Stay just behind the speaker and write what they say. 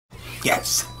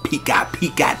Yes,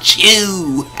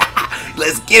 Pikachu.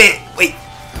 Let's get it. Wait.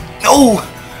 No.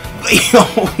 Wait,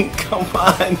 oh, come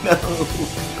on, no.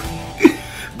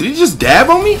 Did he just dab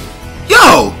on me?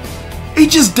 Yo, he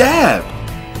just dabbed.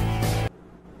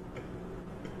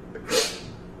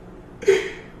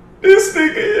 This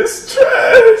nigga is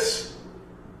trash.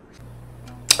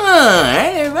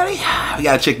 Alright, everybody. We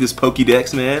gotta check this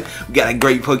Pokédex, man. We got a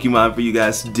great Pokemon for you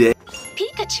guys today.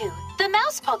 Pikachu, the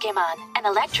mouse Pokemon, an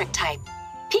electric type.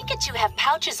 Pikachu have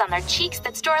pouches on their cheeks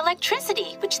that store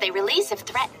electricity, which they release if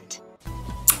threatened.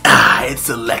 Ah, it's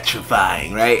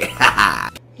electrifying, right?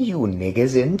 You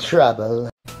niggas in trouble.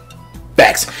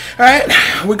 Facts. Alright,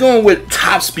 we're going with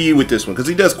top speed with this one, because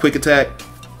he does quick attack.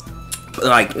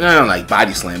 Like, I don't like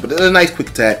body slam, but it's a nice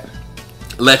quick attack.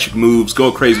 Electric moves,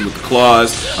 go crazy with the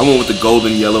claws. I went with the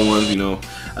golden yellow ones, you know.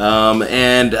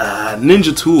 And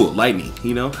Ninja Tool, lightning,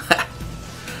 you know.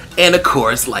 And of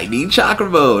course, lightning chakra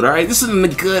mode. Alright, this is a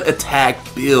good attack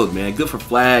build, man. Good for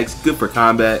flags, good for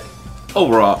combat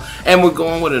overall. And we're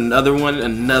going with another one,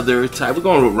 another type. We're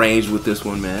going with range with this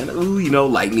one, man. Ooh, you know,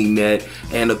 lightning net,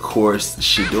 and of course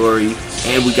Shinobi.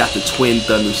 And we got the twin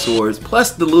thunder swords,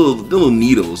 plus the little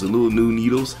needles, the little new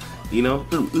needles, you know.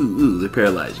 Ooh, they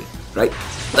paralyze you, right?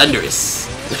 Thunderous.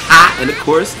 And of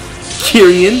course,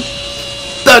 Kyrian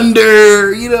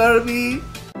Thunder, you know what I mean?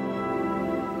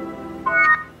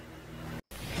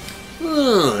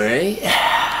 Alright,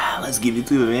 let's get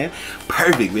into it, man.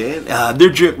 Perfect, man. Their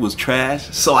drip was trash,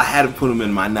 so I had to put them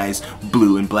in my nice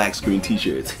blue and black screen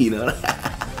t-shirts, you know.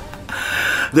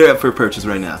 They're up for purchase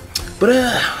right now. But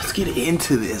let's get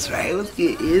into this, right? Let's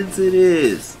get into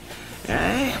this.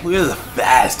 Alright, we're the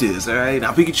fastest, alright?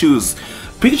 Now Pikachu's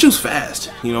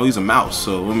fast, you know, he's a mouse,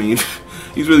 so I mean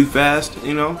he's really fast,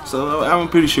 you know, so I'm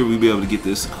pretty sure we'll be able to get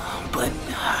this. But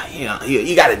you know,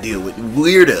 you gotta deal with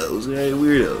weirdos, right?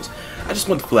 Weirdos. I just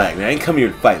want the flag, man. I ain't come here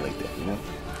to fight like that, you know.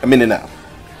 I'm in and out.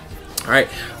 Alright,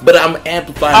 but I'm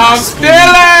amplifying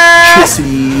electricity,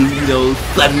 you know,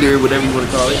 thunder, whatever you want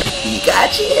to call it.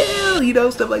 Pikachu, you know,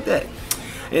 stuff like that.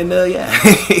 And yeah.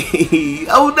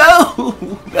 Oh no!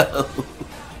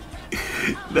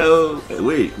 No.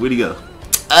 Wait, where'd he go?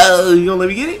 Oh, you gonna let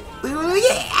me get it?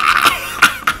 Yeah.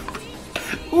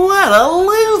 What a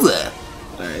loser!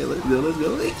 Alright, let's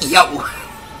go. Yo!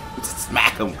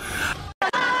 Smack him.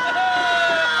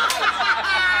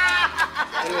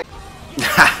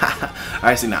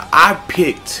 Alright, see now, I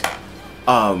picked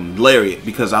Lariat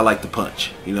because I like the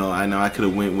punch. You know I could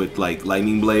have went with like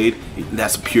Lightning Blade.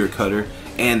 That's a pure cutter.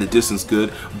 And the distance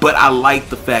good, but I like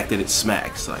the fact that it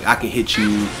smacks. Like I can hit you,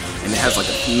 and it has like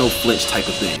a no flinch type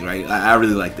of thing, right? I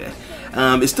really like that.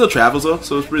 It still travels though,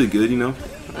 so it's really good, you know.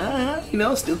 You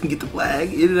know, still can get the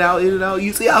flag, in and out, in and out.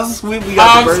 You see how swift we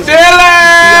got the person? See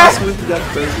how swift we got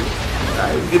the person? All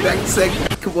right, get back to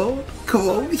second. Come on.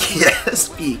 Yes,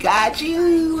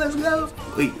 Pikachu, let's go.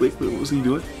 Wait, what's he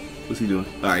doing? What's he doing?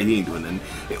 All right, he ain't doing nothing.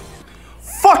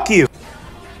 Fuck you.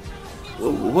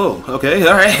 Whoa, okay,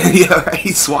 alright, yeah,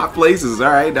 alright, swap places,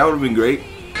 alright, that would've been great,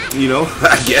 you know,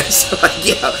 I guess, like,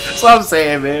 yeah, that's what I'm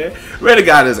saying, man. Renegade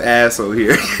got his asshole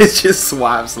here, it just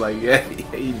swaps, like, yeah, he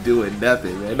ain't doing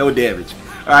nothing, man, no damage.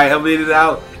 Alright, I'm in and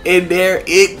out, and there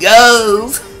it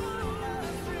goes.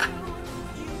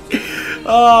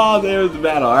 Oh, there's the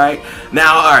battle, alright.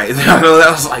 Now, alright, I know that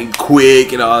was, like,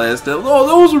 quick and all that stuff. Oh,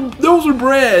 those were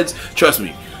breads. Trust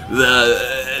me.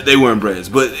 They weren't breads,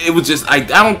 but it was just I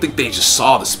don't think they just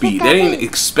saw the speed. They didn't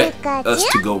expect us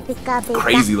to go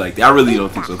crazy like that. I really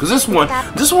don't think so. Cause this one's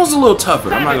a little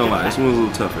tougher. I'm not gonna lie, this one's a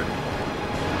little tougher.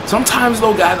 Sometimes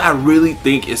though, guys, I really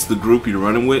think it's the group you're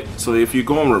running with. So if you're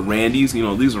going with randies, you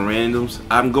know these are randoms.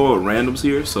 I'm going with randoms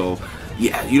here, so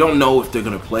yeah, you don't know if they're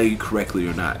gonna play correctly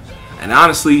or not. And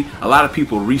honestly, a lot of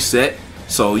people reset.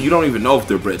 So you don't even know if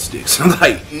they're breadsticks.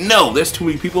 Like, no, there's too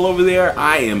many people over there.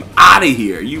 I am out of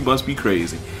here. You must be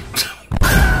crazy.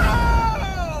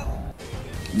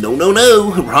 No,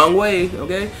 wrong way.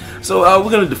 Okay. So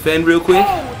we're gonna defend real quick.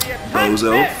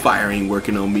 Bozo, firing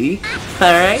working on me.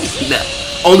 All right. No,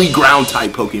 only ground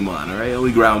type Pokemon. All right.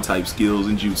 Only ground type skills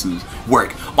and jutsus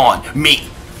work on me.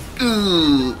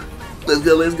 Ooh. Let's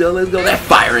go. That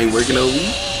firing working on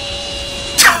me.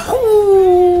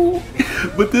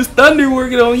 But this thunder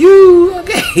working on you,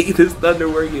 okay? This thunder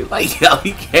working like yo,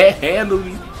 he can't handle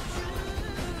me.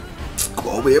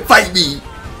 Go over here, fight me.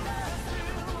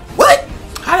 What?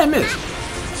 How'd I miss?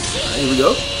 Right, here we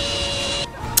go.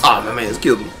 Oh, my man's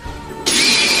killed him.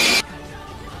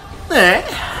 Alright.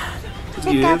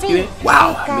 Let's get it.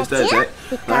 Wow, I missed that attack.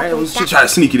 Alright, let's just try to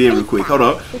sneak it in real quick. Hold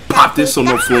on. Pop this so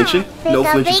no flinching. No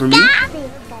flinching for me.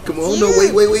 Come on, no,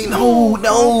 wait. No,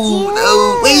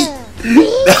 wait.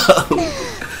 No.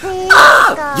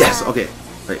 Yes, okay.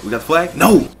 Right, we got the flag?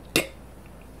 No!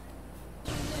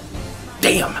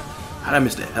 Damn! How'd I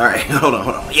miss that? Alright, hold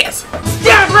on. Yes!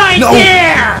 Stop right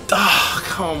there! Oh,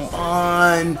 come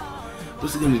on.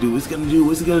 What's it gonna do? What's it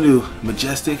gonna do?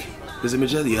 Majestic? Is it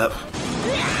majestic? Yep.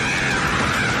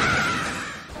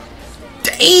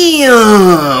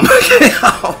 Damn!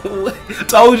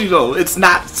 Told you though, it's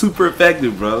not super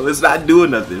effective, bro. It's not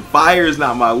doing nothing. Fire is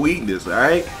not my weakness,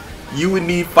 alright? You would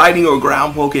need fighting or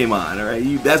ground Pokemon,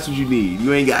 alright? That's what you need.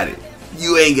 You ain't got it.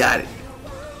 You ain't got it.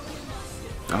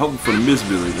 I hope for the Miss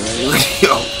Village, right? Yo.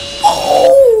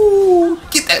 Oh!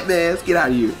 Get that man. Let's get out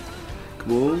of here.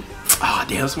 Come on. Oh,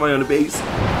 damn, somebody on the base.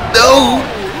 No!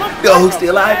 No,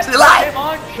 still alive. Still alive.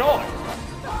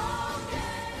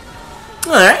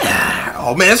 Alright.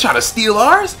 Oh, man, it's trying to steal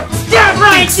ours? Stop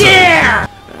right there!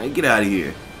 Alright, get out of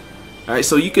here. Alright,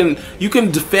 so you can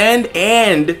defend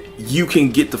and you can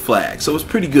get the flag. So it's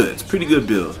pretty good. It's a pretty good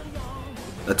build.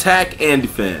 Attack and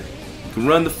defend. You can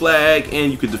run the flag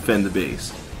and you can defend the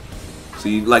base.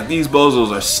 See, like these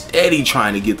bozos are steady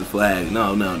trying to get the flag.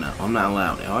 No, I'm not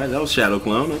allowing it. Alright, that was Shadow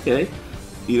Clone, okay.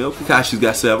 You know, Pikachus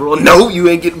got several. No, you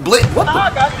ain't getting blitzed. What the?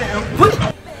 goddamn.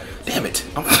 What? Damn it.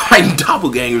 I'm fighting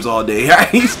doppelgangers all day. Right?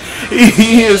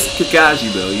 He is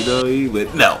Pikachu though, you know,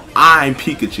 but no, I'm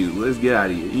Pikachu. Let's get out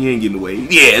of here. He ain't getting away.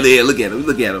 Yeah, there, look at him.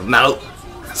 Look at him. No.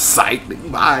 Psych.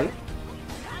 Bye.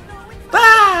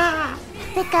 Bye.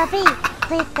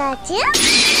 Pikachu?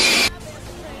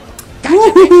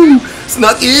 Woo-hoo.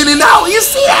 Snuck in and out. You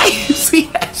see that? You see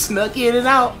that? Snuck in and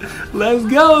out. Let's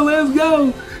go. Let's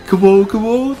go. Come on. Come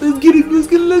on. Let's get it. Let's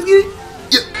get it. Let's get it.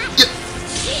 Yeah.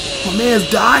 My man's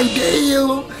died.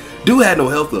 Damn. Dude had no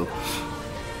health though.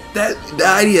 That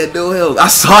died. He had no health. I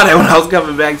saw that when I was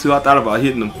coming back too. I thought about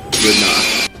hitting him, but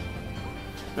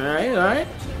nah. All right. All right.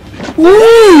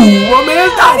 Woo! My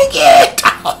man's died again.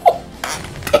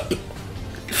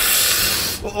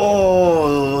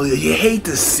 Oh, you hate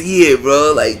to see it,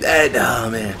 bro. Like that. Oh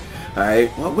man. All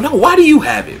right. Well, no, why do you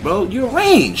have it, bro? You're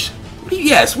ranged.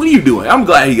 Yes. What are you doing? I'm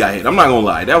glad he got hit. I'm not gonna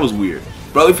lie. That was weird,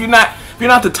 bro. If you're not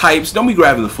the types, don't be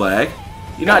grabbing the flag.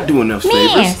 You're not doing enough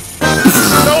favors. No,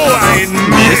 I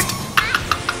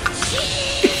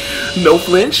missed. No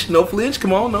flinch. No flinch.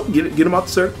 Come on. No. Get him out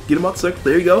the circle. Get him out the circle.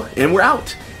 There you go. And we're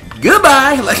out.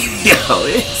 Goodbye. Like yo,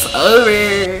 it's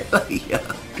over. Like yo.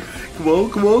 Come on,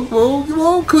 come on, come on, come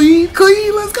on, Queen,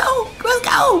 let's go,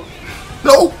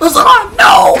 No, that's on,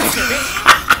 no!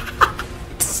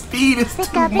 Speed is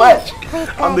too much.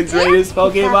 I'm the greatest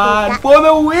Pokemon for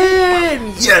the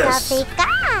win! Yes!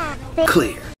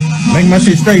 Clear. Make my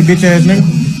shit straight, bitch ass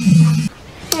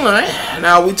nigga. Alright,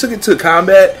 now we took it to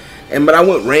combat, but I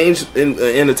went range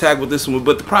in attack with this one,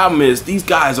 but the problem is, these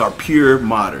guys are pure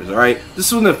modders, alright?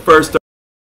 This was the first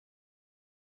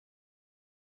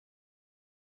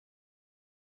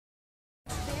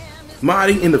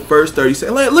modding in the first 30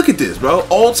 seconds. Like, look at this, bro.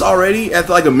 Ults already at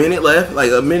like a minute left,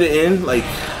 like a minute in, like.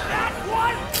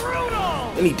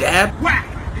 Any dab?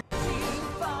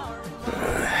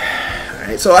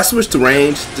 Alright, so I switched to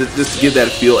range just to give that a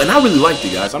feel, and I really liked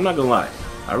it, guys. I'm not gonna lie.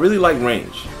 I really like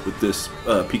range with this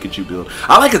Pikachu build.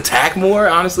 I like attack more,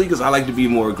 honestly, because I like to be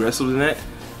more aggressive than that.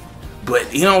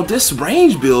 But, you know, this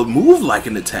range build moved like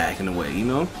an attack in a way, you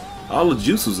know? All the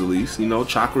juices, at least, you know,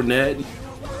 Chakra Net.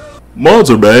 Mods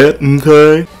are bad,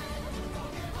 okay.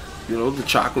 You know, the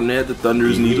Chakra Net, the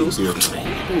Thunder's Needles.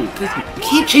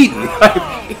 Keep cheating.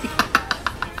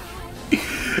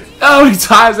 How many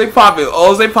times they popping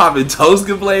O's, they popping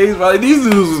Tosca Blades, bro? Like, these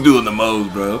dudes was doing the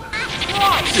most, bro.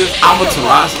 Just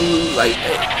Amaterasu, like,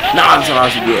 not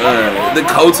Amaterasu, but the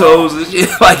Kotos and shit.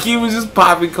 Like, he was just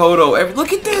popping Koto.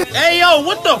 Look at this. Hey, yo,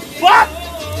 what the fuck?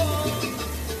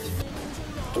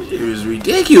 It was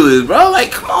ridiculous, bro.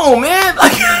 Like, come on, man.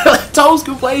 Like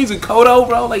Tosca Blades and Koto,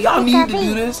 bro. Like, y'all need to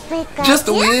do this just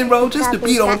to win, bro. Just to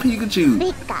beat on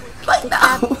Pikachu. Like,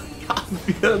 no.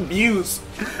 Abuse.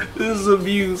 This is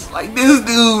abuse. Like, this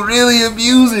dude really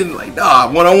abusing. Like,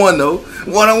 nah, one-on-one, though.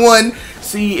 One-on-one.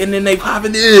 See, and then they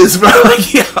popping this, bro.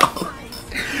 Like, yo.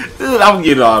 Dude, I'm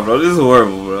getting on, bro. This is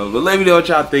horrible, bro. But let me know what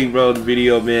y'all think, bro, of the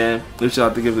video, man. What y'all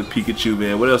think of the Pikachu,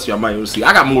 man. What else y'all might want to see?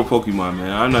 I got more Pokemon,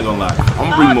 man. I'm not gonna lie. I'm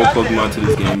gonna bring more Pokemon to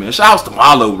this game, man. Shout out to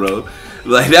Malo, bro.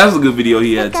 Like, that was a good video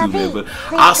he had, too, man. But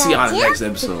I'll see y'all in the next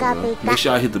episode, bro. Make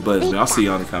sure y'all hit the buttons, man. I'll see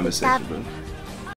y'all in the comment section, bro.